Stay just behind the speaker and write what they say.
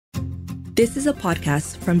This is a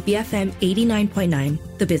podcast from BFM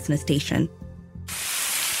 89.9, the business station.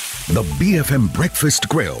 The BFM Breakfast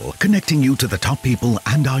Grill, connecting you to the top people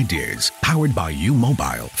and ideas. Powered by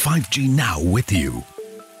U-Mobile, 5G now with you.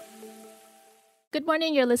 Good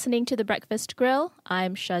morning, you're listening to The Breakfast Grill.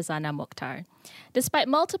 I'm Shazana Mokhtar. Despite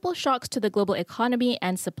multiple shocks to the global economy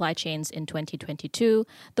and supply chains in 2022,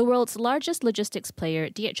 the world's largest logistics player,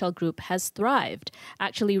 DHL Group, has thrived,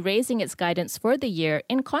 actually raising its guidance for the year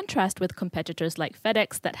in contrast with competitors like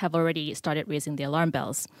FedEx that have already started raising the alarm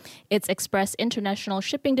bells. Its Express International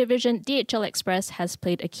Shipping division, DHL Express, has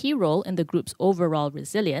played a key role in the group's overall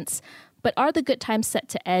resilience. But are the good times set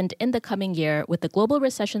to end in the coming year with the global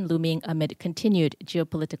recession looming amid continued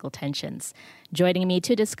geopolitical tensions? Joining me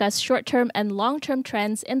to discuss short-term and long-term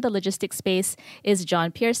trends in the logistics space is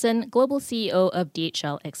John Pearson, Global CEO of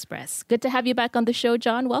DHL Express. Good to have you back on the show,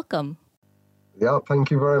 John. Welcome. Yeah,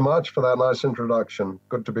 thank you very much for that nice introduction.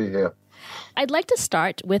 Good to be here. I'd like to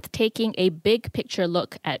start with taking a big picture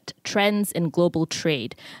look at trends in global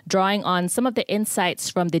trade, drawing on some of the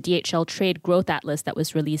insights from the DHL Trade Growth Atlas that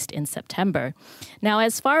was released in September. Now,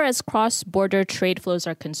 as far as cross-border trade flows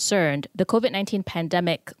are concerned, the COVID-19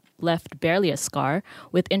 pandemic left barely a scar,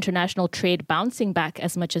 with international trade bouncing back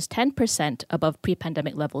as much as 10% above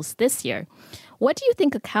pre-pandemic levels this year. What do you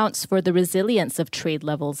think accounts for the resilience of trade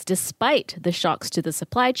levels despite the shocks to the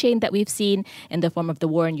supply chain that we've seen in the form of the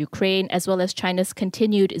war in Ukraine, as well as China's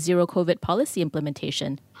continued zero-COVID policy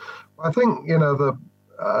implementation? I think,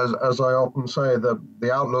 as I often say,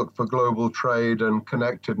 the outlook for global trade and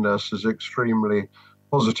connectedness is extremely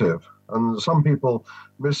positive. And some people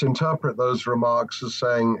misinterpret those remarks as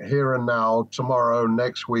saying here and now, tomorrow,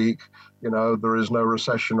 next week, there is no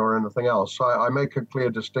recession or anything else. So I make a clear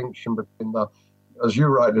distinction between as you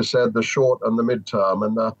rightly said, the short and the midterm.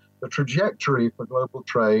 And the trajectory for global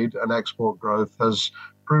trade and export growth has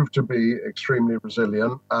proved to be extremely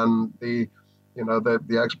resilient. And the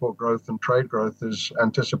export growth and trade growth is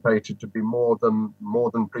anticipated to be more than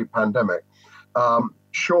pre-pandemic.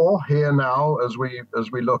 Sure, here now, as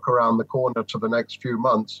we look around the corner to the next few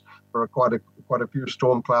months, there are quite a few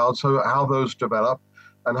storm clouds. So how those develop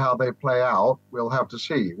and how they play out, we'll have to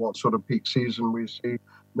see. What sort of peak season we see,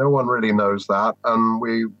 no one really knows that, and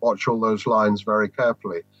we watch all those lines very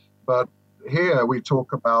carefully. But here we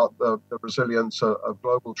talk about the resilience of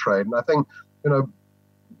global trade, and I think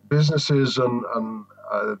businesses and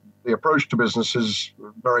the approach to business is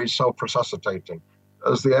very self-resuscitating.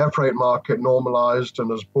 As the air freight market normalized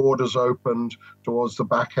and as borders opened towards the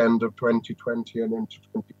back end of 2020 and into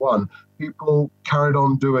 2021, people carried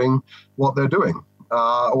on doing what they're doing,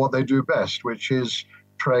 what they do best, which is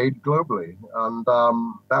trade globally. And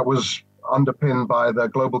that was underpinned by the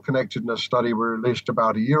Global Connectedness study we released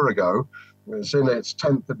about a year ago. It's in its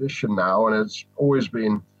 10th edition now, and it's always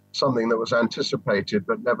been something that was anticipated,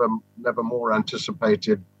 but never more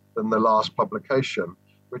anticipated than the last publication,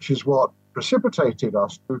 which is what precipitated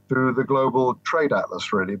us to the Global Trade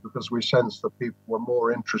Atlas, really, because we sensed that people were more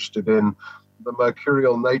interested in the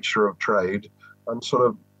mercurial nature of trade and sort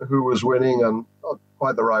of who was winning and, not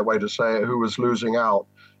quite the right way to say it, who was losing out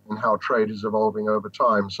and how trade is evolving over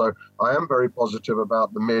time. So I am very positive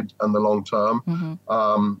about the mid and the long term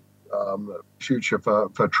future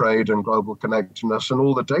for trade and global connectedness, and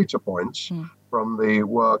all the data points from the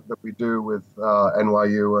work that we do with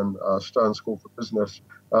NYU and Stern School for Business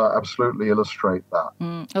absolutely illustrate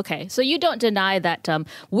that. Okay, so you don't deny that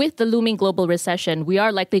with the looming global recession, we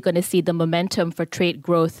are likely going to see the momentum for trade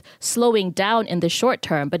growth slowing down in the short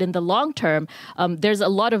term, but in the long term, there's a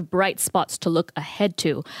lot of bright spots to look ahead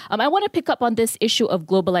to. I want to pick up on this issue of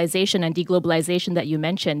globalization and deglobalization that you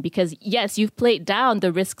mentioned, because yes, you've played down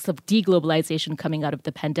the risks of deglobalization coming out of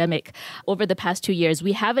the pandemic. Over the past 2 years,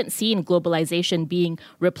 we haven't seen globalization being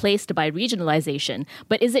replaced by regionalization,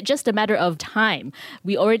 but is it just a matter of time?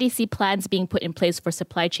 We already see plans being put in place for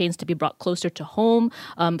supply chains to be brought closer to home,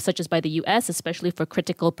 such as by the U.S., especially for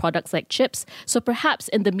critical products like chips. So perhaps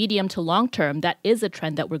in the medium to long term, that is a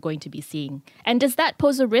trend that we're going to be seeing. And does that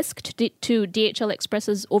pose a risk to DHL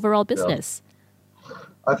Express's overall business? Yeah.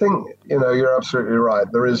 I think, you're absolutely right.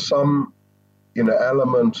 There is some,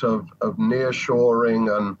 element of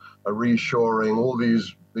nearshoring and a reshoring, all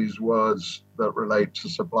these words that relate to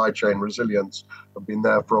supply chain resilience have been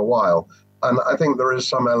there for a while. And I think there is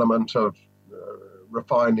some element of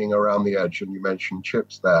refining around the edge, and you mentioned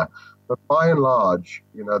chips there. But by and large,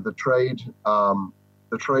 the trade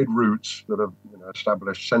routes that have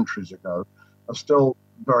established centuries ago are still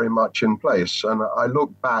very much in place. And I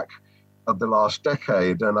look back at the last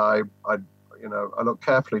decade, and I look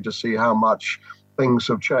carefully to see how much things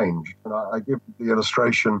have changed. And I give the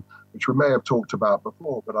illustration which we may have talked about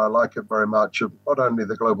before, but I like it very much, of not only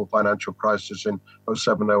the global financial crisis in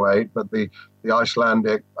 07, 08, but the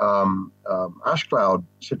Icelandic ash cloud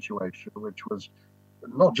situation, which was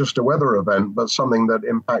not just a weather event, but something that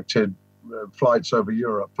impacted flights over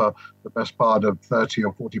Europe for the best part of 30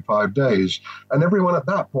 or 45 days. And everyone at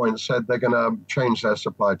that point said they're going to change their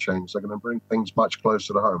supply chains. They're going to bring things much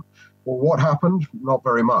closer to home. Well, what happened? Not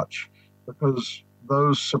very much, because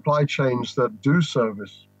those supply chains that do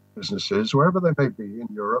service businesses, wherever they may be, in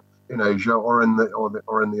Europe, in Asia, or in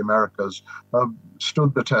the Americas, have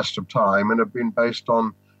stood the test of time and have been based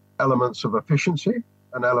on elements of efficiency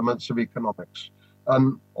and elements of economics.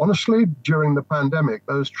 And honestly, during the pandemic,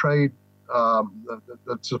 those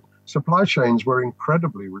supply chains were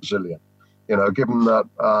incredibly resilient. Given that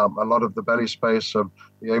a lot of the belly space of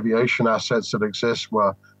the aviation assets that exist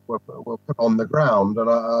were put on the ground, and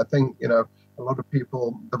I think a lot of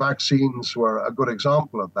people, the vaccines were a good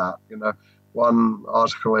example of that. One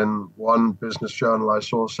article in one business journal I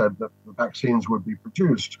saw said that the vaccines would be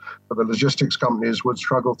produced, but the logistics companies would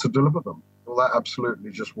struggle to deliver them. Well, that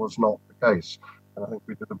absolutely just was not the case. And I think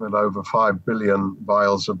we delivered over 5 billion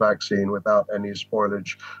vials of vaccine without any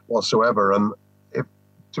spoilage whatsoever. And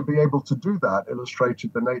to be able to do that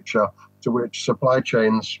illustrated the nature to which supply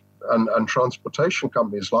chains and transportation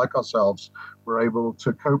companies like ourselves were able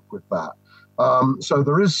to cope with that. So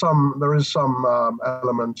there is some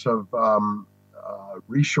element of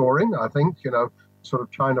reshoring. I think sort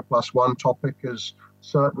of China plus one topic is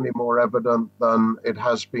certainly more evident than it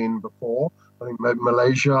has been before. I think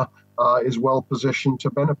Malaysia is well positioned to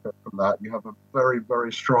benefit from that. You have a very,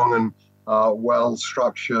 very strong and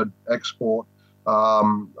well-structured export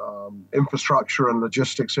infrastructure and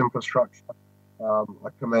logistics infrastructure. I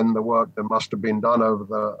commend the work that must have been done over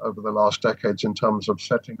the last decades in terms of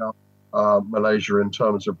setting up Malaysia in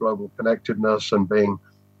terms of global connectedness and being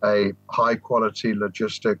a high-quality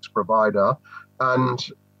logistics provider. And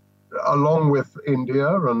along with India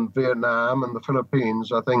and Vietnam and the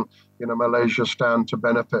Philippines, I think Malaysia stand to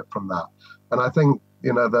benefit from that. And I think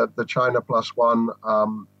that the China plus one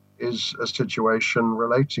is a situation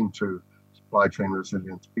relating to supply chain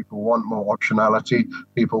resilience. People want more optionality,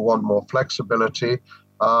 people want more flexibility,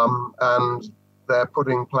 and they're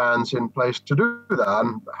putting plans in place to do that,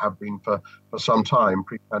 and have been for some time,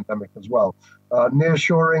 pre-pandemic as well.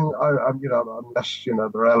 Nearshoring, I'm less, there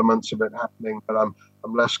are elements of it happening, but I'm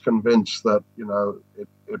less convinced that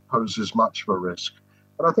it poses much of a risk.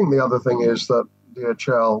 And I think the other thing is that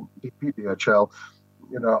DPDHL,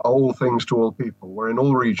 are all things to all people. We're in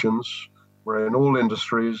all regions, we're in all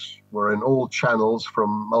industries, we're in all channels,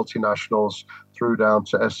 from multinationals through down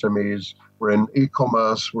to SMEs. We're in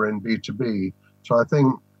e-commerce, we're in B2B. So I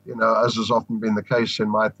think, as has often been the case in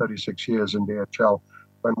my 36 years in DHL,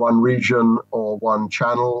 when one region or one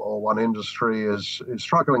channel or one industry is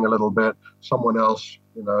struggling a little bit, someone else,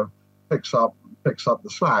 picks up the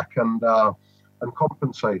slack and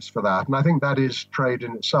compensates for that. And I think that is trade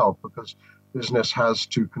in itself, because business has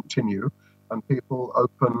to continue and people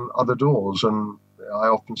open other doors. And I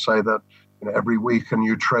often say that every week a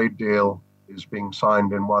new trade deal is being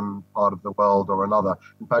signed in one part of the world or another.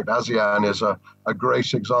 In fact, ASEAN is a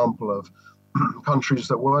great example of countries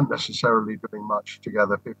that weren't necessarily doing much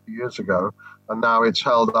together 50 years ago, and now it's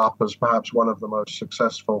held up as perhaps one of the most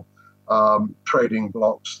successful trading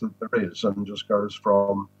blocks that there is, and just goes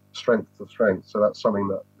from strength to strength. So that's something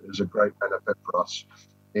that is a great benefit for us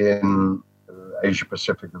in Asia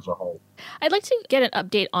Pacific as a whole. I'd like to get an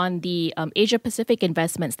update on the Asia Pacific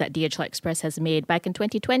investments that DHL Express has made. Back in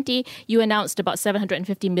 2020, you announced about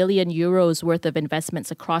 750 million euros worth of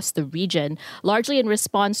investments across the region, largely in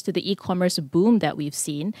response to the e-commerce boom that we've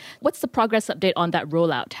seen. What's the progress update on that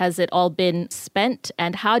rollout? Has it all been spent?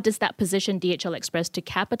 And how does that position DHL Express to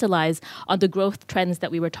capitalize on the growth trends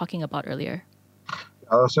that we were talking about earlier?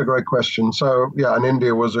 That's a great question. So, and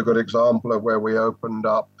India was a good example of where we opened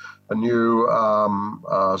up a new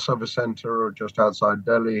service center just outside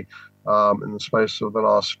Delhi in the space of the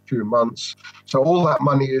last few months. So all that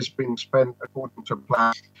money is being spent according to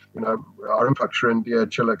plan. Our infrastructure in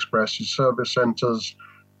DHL Express is service centers,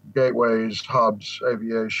 gateways, hubs,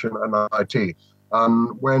 aviation, and IT.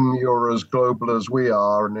 And when you're as global as we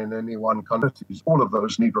are, and in any one country, all of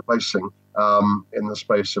those need replacing in the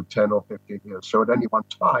space of 10 or 15 years. So at any one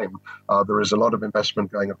time, there is a lot of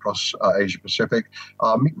investment going across Asia Pacific.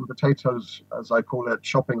 Meat and potatoes, as I call it,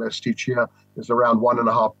 shopping list each year is around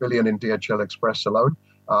 1.5 billion in DHL Express alone.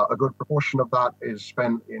 A good proportion of that is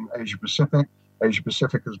spent in Asia Pacific. Asia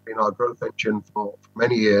Pacific has been our growth engine for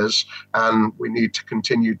many years, and we need to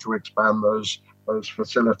continue to expand those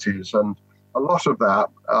facilities. And a lot of that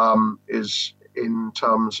is in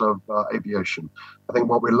terms of aviation. I think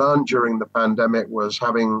what we learned during the pandemic was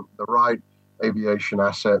having the right aviation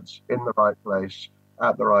assets in the right place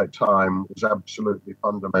at the right time was absolutely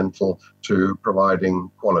fundamental to providing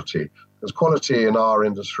quality. Because quality in our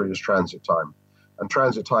industry is transit time. And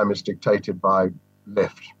transit time is dictated by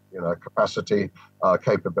lift, capacity,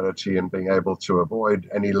 capability, and being able to avoid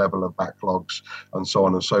any level of backlogs and so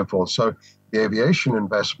on and so forth. So the aviation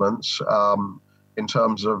investments, in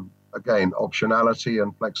terms of, again, optionality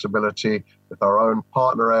and flexibility with our own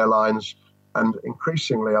partner airlines and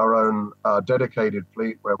increasingly our own dedicated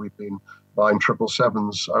fleet, where we've been buying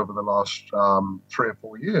 777s over the last 3 or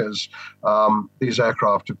 4 years, these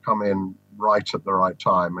aircraft have come in right at the right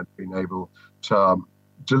time and been able to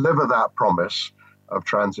deliver that promise of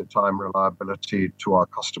transit time reliability to our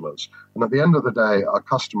customers. And at the end of the day, our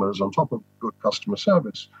customers, on top of good customer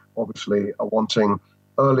service, obviously are wanting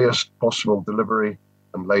earliest possible delivery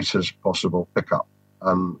and latest possible pickup.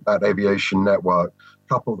 And that aviation network,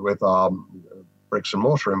 coupled with our bricks and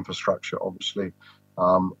mortar infrastructure, obviously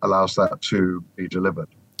allows that to be delivered.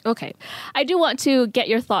 Okay. I do want to get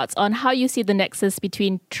your thoughts on how you see the nexus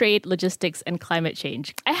between trade, logistics, and climate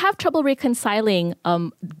change. I have trouble reconciling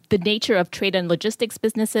the nature of trade and logistics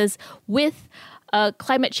businesses with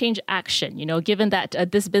climate change action, given that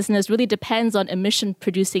this business really depends on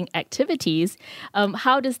emission-producing activities.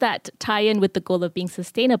 How does that tie in with the goal of being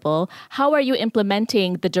sustainable? How are you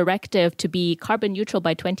implementing the directive to be carbon neutral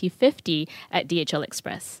by 2050 at DHL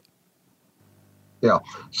Express? Yeah.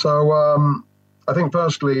 So I think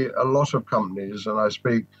firstly, a lot of companies, and I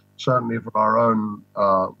speak certainly for our own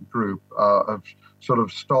group, have sort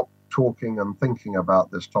of stopped talking and thinking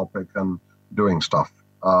about this topic and doing stuff,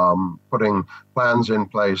 putting plans in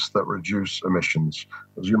place that reduce emissions.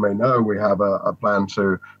 As you may know, we have a plan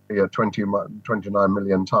to be at 29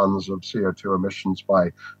 million tons of CO2 emissions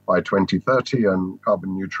by 2030 and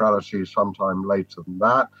carbon neutrality sometime later than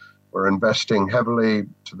that. We're investing heavily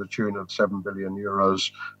to the tune of 7 billion euros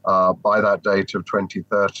by that date of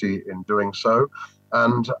 2030 in doing so.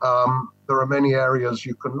 And there are many areas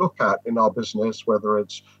you can look at in our business, whether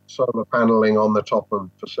it's solar paneling on the top of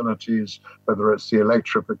facilities, whether it's the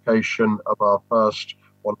electrification of our first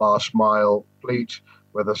or last mile fleet,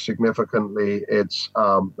 whether significantly it's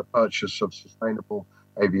the purchase of sustainable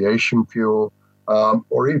aviation fuel,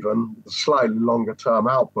 or even the slightly longer term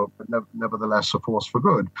output, but nevertheless a force for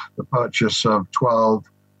good, the purchase of 12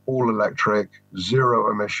 all-electric,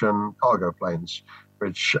 zero-emission cargo planes,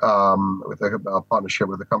 which with a partnership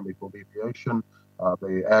with a company called Eviation.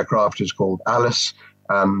 The aircraft is called Alice,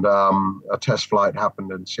 and a test flight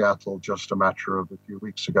happened in Seattle just a matter of a few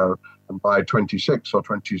weeks ago. And by 26 or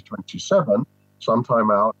 2027, sometime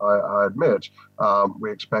out, I admit,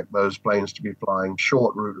 we expect those planes to be flying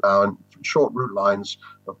short route lines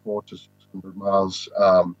of 400 to 600 miles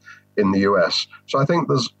in the US. So I think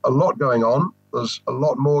there's a lot going on. There's a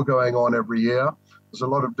lot more going on every year. There's a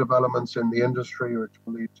lot of developments in the industry which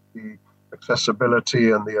will lead to the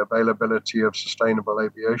accessibility and the availability of sustainable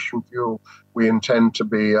aviation fuel. We intend to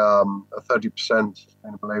be a 30%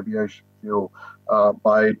 sustainable aviation fuel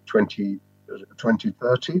by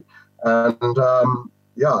 2030. And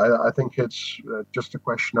I think it's just a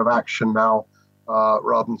question of action now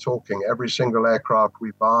rather than talking. Every single aircraft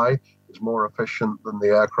we buy is more efficient than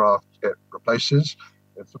the aircraft it replaces.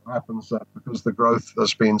 It so happens that because the growth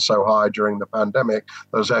has been so high during the pandemic,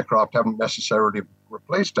 those aircraft haven't necessarily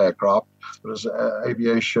replaced aircraft, but as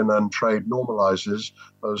aviation and trade normalizes,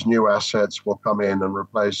 those new assets will come in and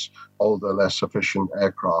replace older, less efficient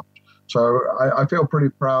aircraft. So I feel pretty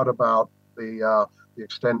proud about the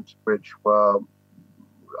extent to which we're,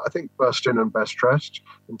 I think, first in and best dressed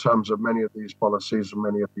in terms of many of these policies and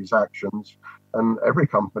many of these actions. And every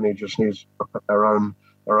company just needs to look at their own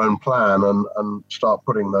plan and start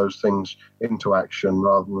putting those things into action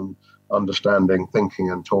rather than understanding, thinking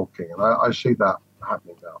and talking. And I see that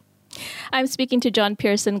happening now. I'm speaking to John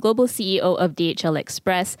Pearson, Global CEO of DHL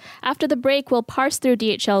Express. After the break, we'll parse through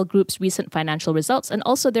DHL Group's recent financial results and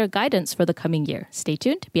also their guidance for the coming year. Stay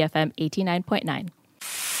tuned, BFM 89.9.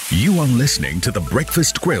 You are listening to The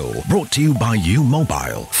Breakfast Grill, brought to you by U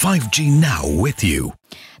Mobile. 5G now with you.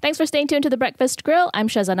 Thanks for staying tuned to The Breakfast Grill. I'm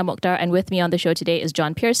Shazana Mokhtar, and with me on the show today is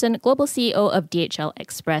John Pearson, Global CEO of DHL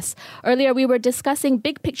Express. Earlier, we were discussing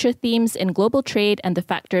big picture themes in global trade and the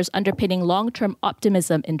factors underpinning long-term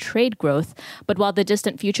optimism in trade growth. But while the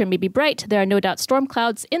distant future may be bright, there are no doubt storm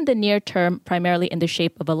clouds in the near term, primarily in the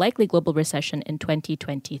shape of a likely global recession in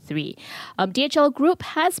 2023. DHL Group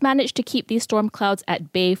has managed to keep these storm clouds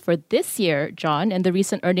at bay for this year, John. In the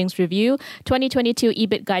recent earnings review, 2022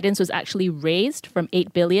 EBIT guidance was actually raised from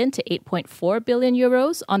 8 billion to 8.4 billion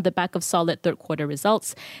euros on the back of solid third quarter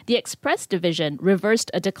results. The Express division reversed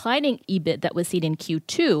a declining EBIT that was seen in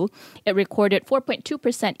Q2. It recorded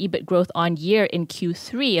 4.2% EBIT growth on year in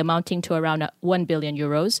Q3, amounting to around 1 billion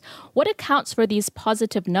euros. What accounts for these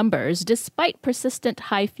positive numbers despite persistent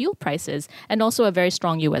high fuel prices and also a very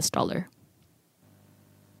strong US dollar?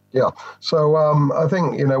 Yeah, so I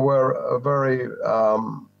think, we're a very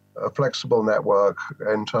a flexible network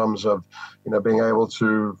in terms of, being able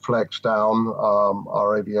to flex down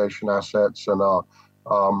our aviation assets and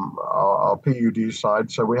our PUD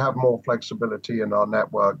side. So we have more flexibility in our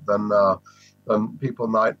network than people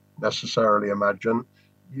might necessarily imagine.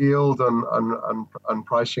 Yield and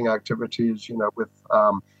pricing activities, with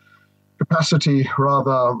capacity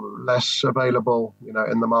rather less available,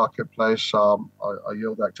 in the marketplace. Our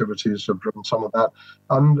yield activities have driven some of that.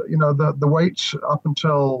 And, the weight up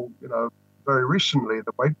until, very recently,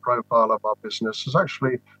 the weight profile of our business has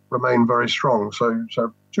actually remained very strong.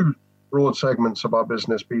 So two broad segments of our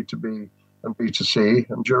business, B2B and B2C.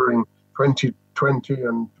 And during 2020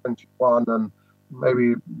 and 21 and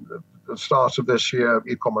maybe the start of this year,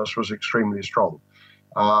 e-commerce was extremely strong.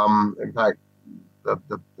 In fact,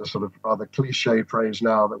 the sort of rather cliche phrase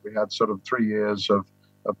now that we had sort of 3 years of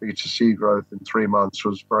B2C growth in 3 months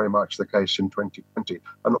was very much the case in 2020.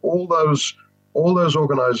 And all those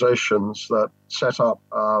organizations that set up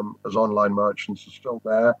as online merchants are still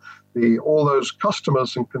there. All those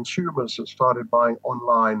customers and consumers that started buying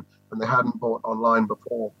online and they hadn't bought online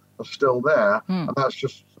before are still there. And that's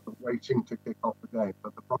just sort of waiting to kick off again.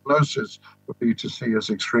 But the prognosis for B2C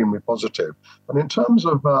is extremely positive. And in terms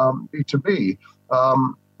of B2B,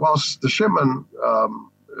 whilst the shipment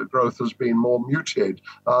growth has been more muted,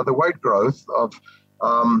 the weight growth of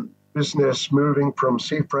business moving from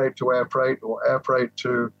sea freight to air freight or air freight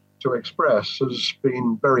to express has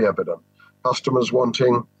been very evident. Customers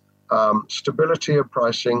wanting stability of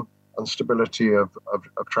pricing and stability of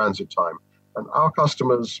transit time. And our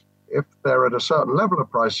customers, if they're at a certain level of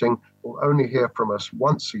pricing, will only hear from us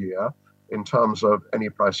once a year in terms of any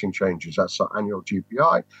pricing changes. That's our annual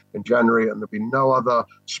GPI in January, and there'll be no other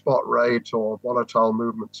spot rate or volatile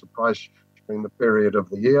movements of price during the period of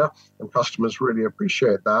the year. And customers really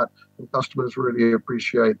appreciate that. And customers really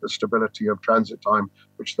appreciate the stability of transit time,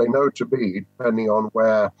 which they know to be, depending on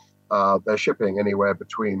where they're shipping, anywhere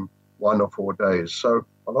between 1 or 4 days. So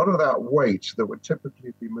a lot of that weight that would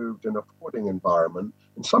typically be moved in a forwarding environment,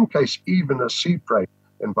 in some case even a sea freight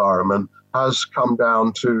environment, has come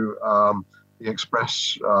down to the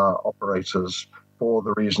express operators for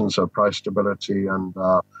the reasons of price stability and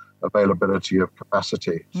availability of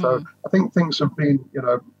capacity. So I think things have been,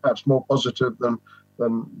 perhaps more positive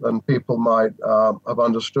than people might have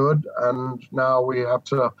understood. And now we have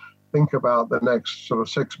to think about the next sort of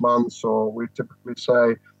 6 months, or we typically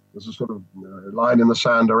say there's a sort of line in the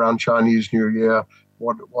sand around Chinese New Year,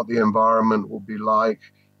 what the environment will be like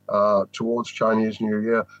towards Chinese New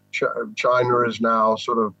Year. China is now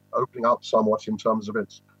sort of opening up somewhat in terms of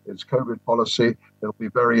its COVID policy. It'll be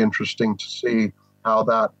very interesting to see how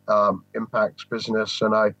that impacts business.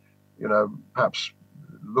 And I, perhaps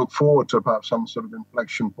look forward to perhaps some sort of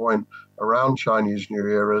inflection point around Chinese New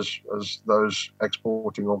Year as those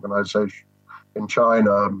exporting organizations in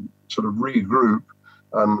China sort of regroup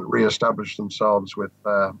and reestablish themselves with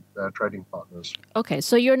their trading partners. Okay,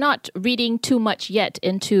 so you're not reading too much yet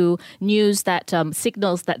into news that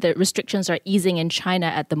signals that the restrictions are easing in China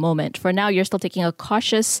at the moment. For now, you're still taking a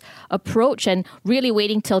cautious approach and really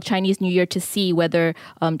waiting till Chinese New Year to see whether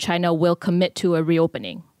China will commit to a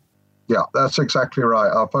reopening. Yeah, that's exactly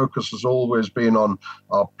right. Our focus has always been on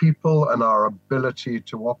our people and our ability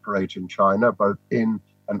to operate in China, both in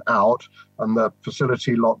and out, and the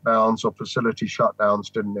facility lockdowns or facility shutdowns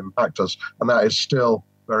didn't impact us. And that is still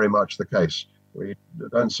very much the case. We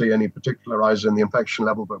don't see any particular rise in the infection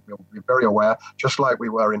level, but we'll be very aware, just like we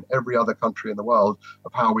were in every other country in the world,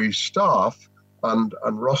 of how we staff and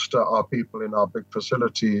roster our people in our big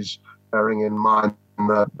facilities, bearing in mind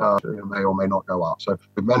that may or may not go up. So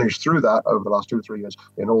we've managed through that over the last 2 or 3 years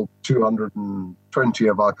in all 220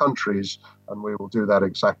 of our countries, and we will do that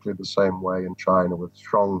exactly the same way in China with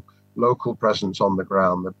strong local presence on the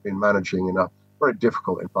ground that have been managing in a very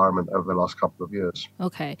difficult environment over the last couple of years.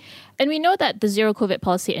 Okay. And we know that the zero COVID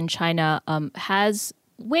policy in China has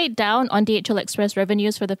weighed down on DHL Express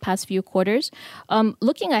revenues for the past few quarters.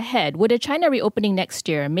 Looking ahead, would a China reopening next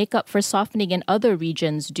year make up for softening in other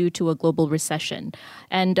regions due to a global recession?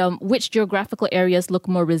 And which geographical areas look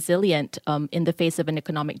more resilient in the face of an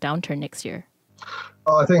economic downturn next year?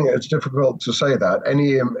 I think it's difficult to say that.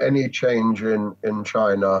 Any change in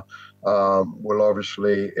China will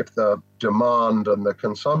obviously, if the demand and the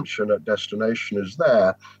consumption at destination is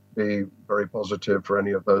there, be very positive for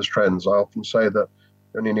any of those trends. I often say that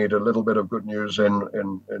you only need a little bit of good news in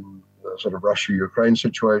the sort of Russia-Ukraine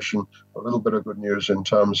situation, a little bit of good news in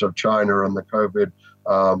terms of China and the COVID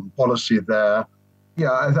policy there.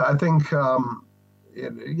 Yeah, I think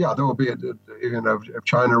there will be, if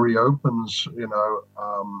China reopens,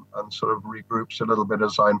 and sort of regroups a little bit,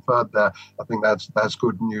 as I inferred there, I think that's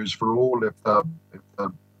good news for all. If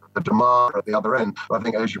the demand at the other end, I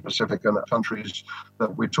think Asia Pacific and the countries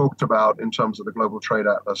that we talked about in terms of the Global Trade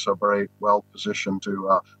Atlas are very well positioned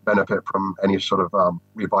to benefit from any sort of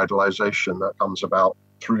revitalization that comes about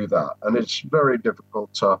through that. And it's very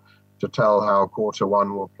difficult to tell how quarter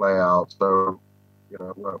one will play out. So,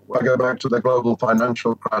 when I go back to the global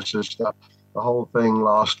financial crisis, the whole thing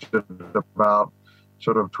lasted about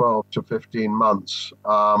sort of 12 to 15 months.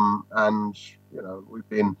 And, we've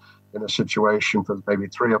been in a situation for maybe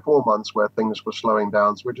 3 or 4 months where things were slowing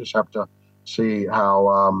down. So we just have to see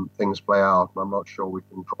how things play out. And I'm not sure we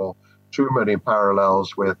can draw too many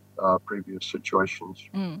parallels with previous situations.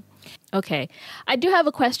 Okay. I do have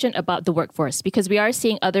a question about the workforce, because we are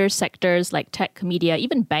seeing other sectors like tech, media,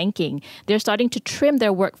 even banking. They're starting to trim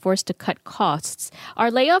their workforce to cut costs.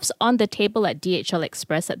 Are layoffs on the table at DHL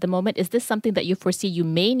Express at the moment? Is this something that you foresee you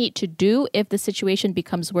may need to do if the situation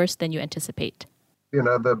becomes worse than you anticipate?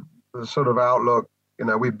 The sort of outlook,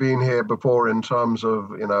 we've been here before in terms of,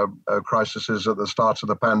 crises at the start of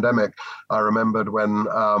the pandemic. I remembered when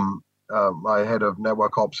my head of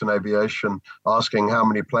network ops and aviation asking how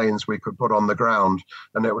many planes we could put on the ground.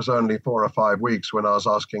 And it was only 4 or 5 weeks when I was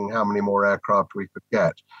asking how many more aircraft we could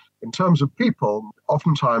get. In terms of people,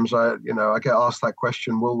 oftentimes I get asked that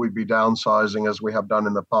question, will we be downsizing as we have done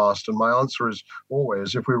in the past? And my answer is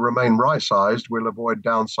always, if we remain right-sized, we'll avoid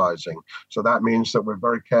downsizing. So that means that we're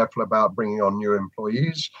very careful about bringing on new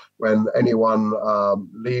employees. When anyone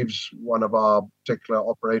leaves one of our particular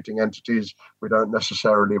operating entities, we don't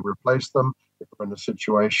necessarily replace them. If we're in a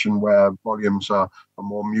situation where volumes are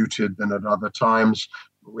more muted than at other times,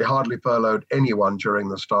 we hardly furloughed anyone during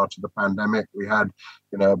the start of the pandemic. We had,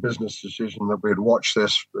 a business decision that we'd watch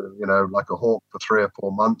this, like a hawk for 3 or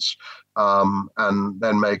 4 months, and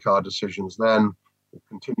then make our decisions then. We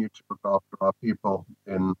continue to look after our people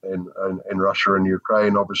in Russia and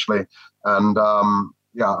Ukraine, obviously. And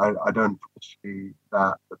I don't see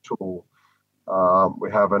that at all.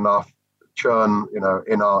 We have enough churn,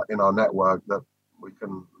 in our network that we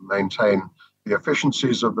can maintain the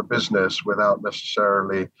efficiencies of the business without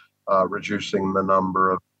necessarily reducing the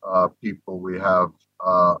number of people we have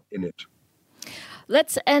in it.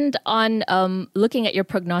 Let's end on looking at your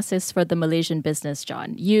prognosis for the Malaysian business,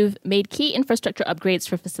 John. You've made key infrastructure upgrades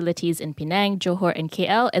for facilities in Penang, Johor, and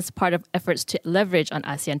KL as part of efforts to leverage on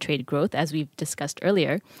ASEAN trade growth, as we've discussed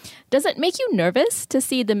earlier. Does it make you nervous to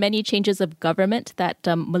see the many changes of government that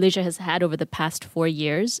Malaysia has had over the past 4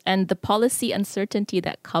 years and the policy uncertainty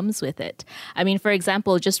that comes with it? I mean, for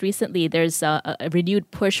example, just recently, there's a renewed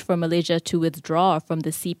push for Malaysia to withdraw from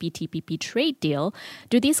the CPTPP trade deal.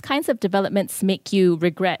 Do these kinds of developments make you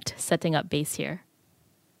regret setting up base here?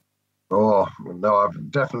 Oh, no,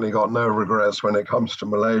 I've definitely got no regrets when it comes to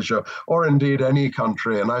Malaysia or indeed any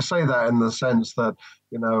country. And I say that in the sense that,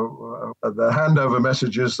 the handover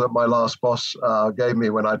messages that my last boss gave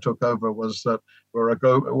me when I took over was that we're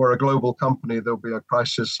a global company. There'll be a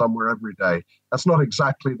crisis somewhere every day. That's not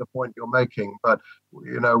exactly the point you're making, but,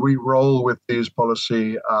 we roll with these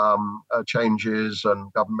policy changes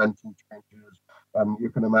and governmental changes. And you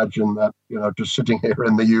can imagine that, just sitting here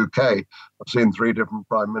in the UK, I've seen 3 different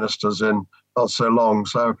prime ministers in not so long.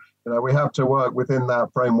 So, we have to work within that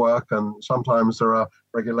framework. And sometimes there are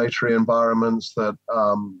regulatory environments that,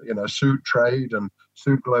 suit trade and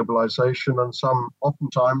suit globalization. And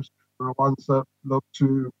oftentimes, there are ones that look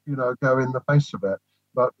to, go in the face of it.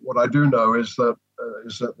 But what I do know is that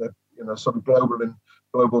the, sort of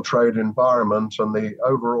global trade environment and the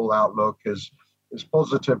overall outlook is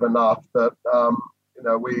positive enough that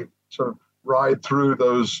we sort of ride through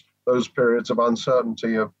those periods of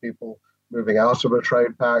uncertainty of people moving out of a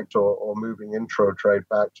trade pact or moving into a trade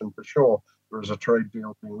pact. And for sure, there is a trade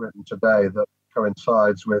deal being written today that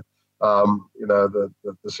coincides with the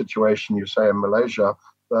situation you say in Malaysia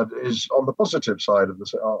that is on the positive side of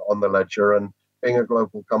on the ledger. And being a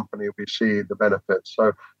global company, we see the benefits.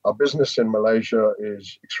 So our business in Malaysia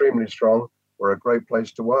is extremely strong. We're a great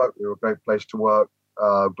place to work. We're a great place to work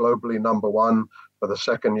globally, number 1 for the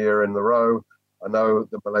 2nd year in a row. I know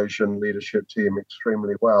the Malaysian leadership team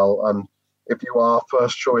extremely well. And if you are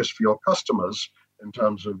first choice for your customers, in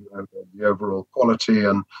terms of the overall quality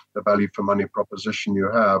and the value for money proposition you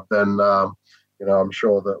have, then I'm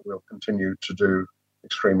sure that we'll continue to do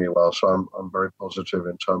extremely well. So I'm very positive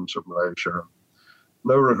in terms of Malaysia.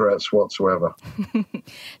 No regrets whatsoever.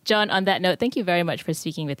 John, on that note, thank you very much for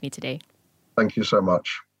speaking with me today. Thank you so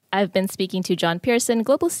much. I've been speaking to John Pearson,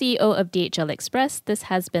 Global CEO of DHL Express. This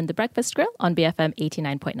has been The Breakfast Grill on BFM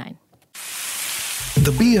 89.9.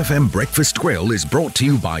 The BFM Breakfast Grill is brought to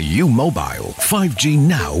you by U Mobile. 5G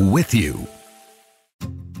now with you.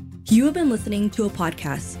 You have been listening to a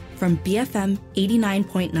podcast from BFM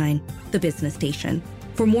 89.9, the business station.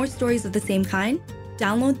 For more stories of the same kind,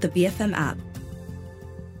 download the BFM app.